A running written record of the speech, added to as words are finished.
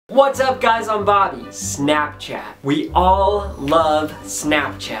What's up guys, I'm Bobby. Snapchat. We all love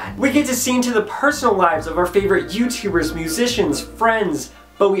Snapchat. We get to see into the personal lives of our favorite YouTubers, musicians, friends,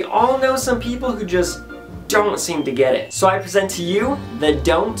 but we all know some people who just don't seem to get it. So I present to you the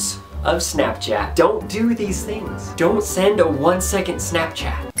don'ts of Snapchat. Don't do these things. Don't send a 1-second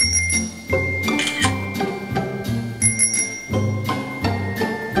Snapchat.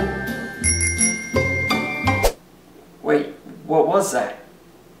 Wait, what was that?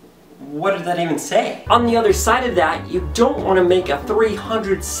 What did that even say? On the other side of that, you don't want to make a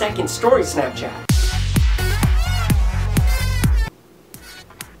 300-second story Snapchat.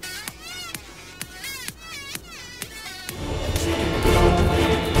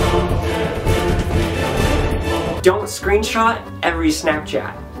 Don't screenshot every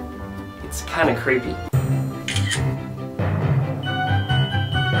Snapchat. It's kind of creepy.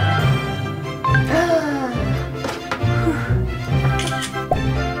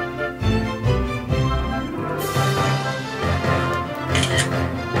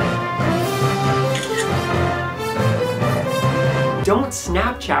 Don't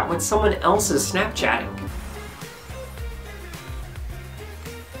Snapchat when someone else is Snapchatting.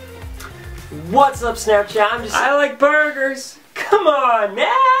 What's up, Snapchat? I like burgers. Come on,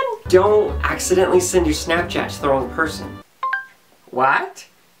 man. Don't accidentally send your Snapchat to the wrong person. What?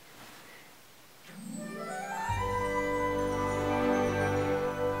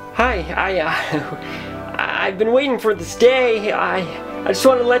 Hi, I've been waiting for this day. I just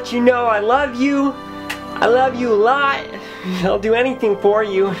want to let you know I love you. I love you a lot. I'll do anything for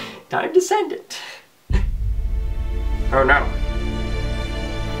you. Time to send it. Oh no.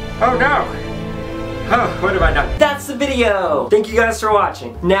 Oh no. Oh, what have I done? That's the video! Thank you guys for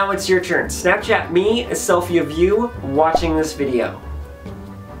watching. Now it's your turn. Snapchat me a selfie of you watching this video.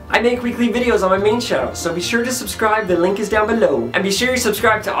 I make weekly videos on my main channel, so be sure to subscribe, the link is down below. And be sure you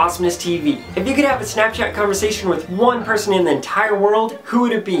subscribe to AwesomenessTV. If you could have a Snapchat conversation with one person in the entire world, who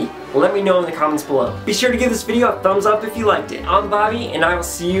would it be? Let me know in the comments below. Be sure to give this video a thumbs up if you liked it. I'm Bobby, and I will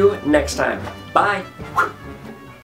see you next time. Bye!